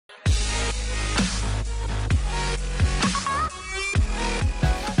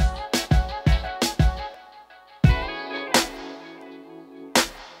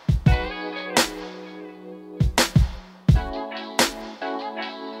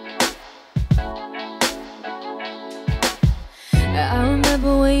I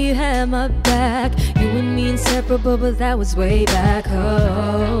remember when you had my back. You and me inseparable, but that was way back.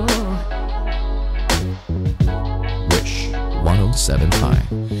 Oh, Wish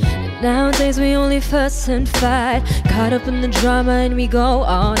 107.5. nowadays we only fuss and fight, caught up in the drama and we go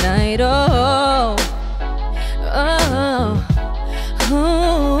all night. Oh, oh,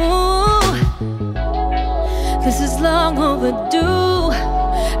 oh. This is long overdue.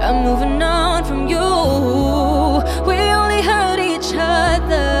 I'm moving on from you. We only hurt each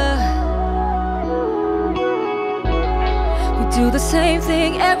other. We do the same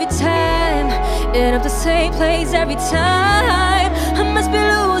thing every time, end up the same place every time. I must be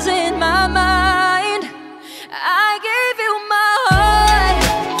losing my mind. I gave you my heart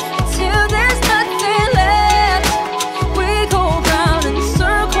till there's nothing left. We go round in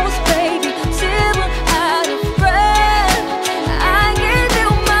circles, baby, till we're out of breath. I gave you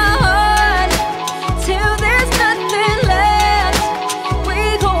my heart till there's nothing left. We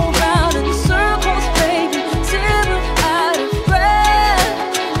go round in circles, baby, till we're out of breath.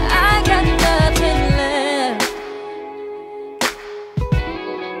 I got nothing left.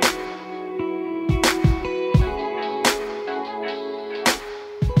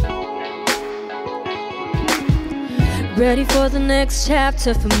 Ready for the next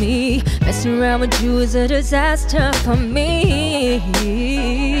chapter for me. Messing around with you is a disaster for me.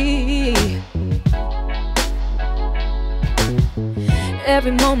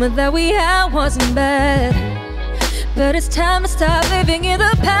 Every moment that we had wasn't bad, but it's time to stop living in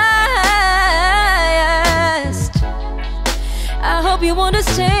the past. I hope you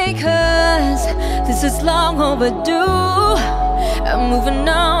understand, 'cause this is long overdue. I'm moving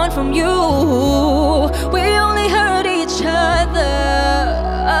on from you. We only hurt each other.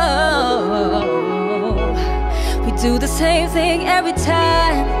 Oh, we do the same thing every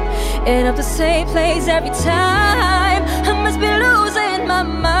time, end up the same place every time. I must be losing my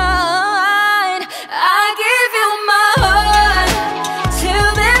mind. I give you my heart till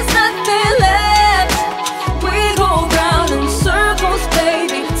there's nothing left. We go round in circles,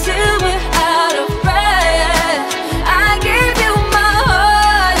 baby, till we're out of breath. I give you my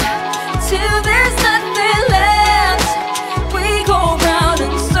heart till there's nothing left. We go round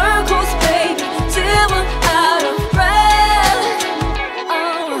in circles, baby, till we're out of breath.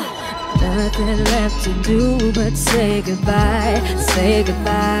 Oh, nothing left to do but say goodbye, say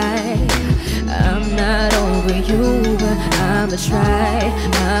goodbye. I'm not over you, but I'ma try,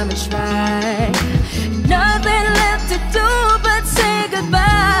 I'ma try. Nothing left to do but say goodbye.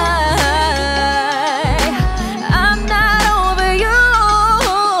 I'm not over you,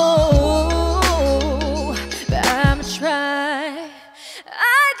 but I'ma try. I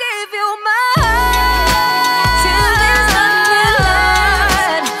gave you my heart till there's nothing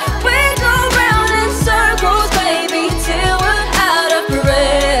left. We go round in circles, baby, till we're out of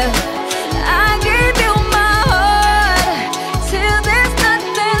breath. I gave you my heart till there's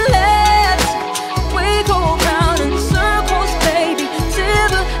nothing left. We go round in circles, baby, till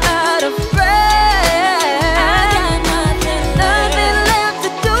we're out of breath. I got nothing left to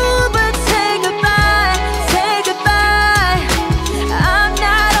do but say goodbye, say goodbye. I'm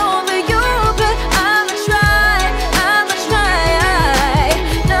not over you, but I'ma try, I'ma try.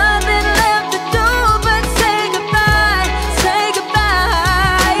 Nothing left to do but say goodbye, say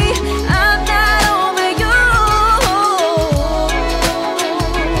goodbye. I'm not over you.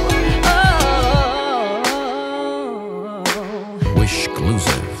 Oh.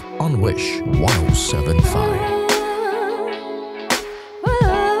 WISHclusive on Wish 107.5.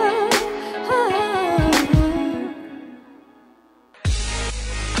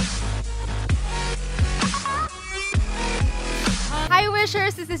 Hi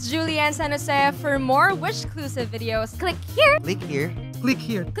Wishers, this is Julianne San Jose. For more WISHclusive videos, click here, Click here. Click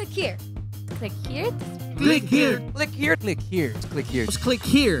here. click here, click here, Click here. Click here. Click here. Click here. Just click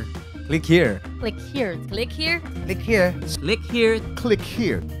here. Click here. click here, click here, Click here. Click here. Click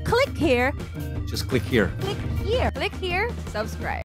here. click here, Just click here. click here, click here, subscribe.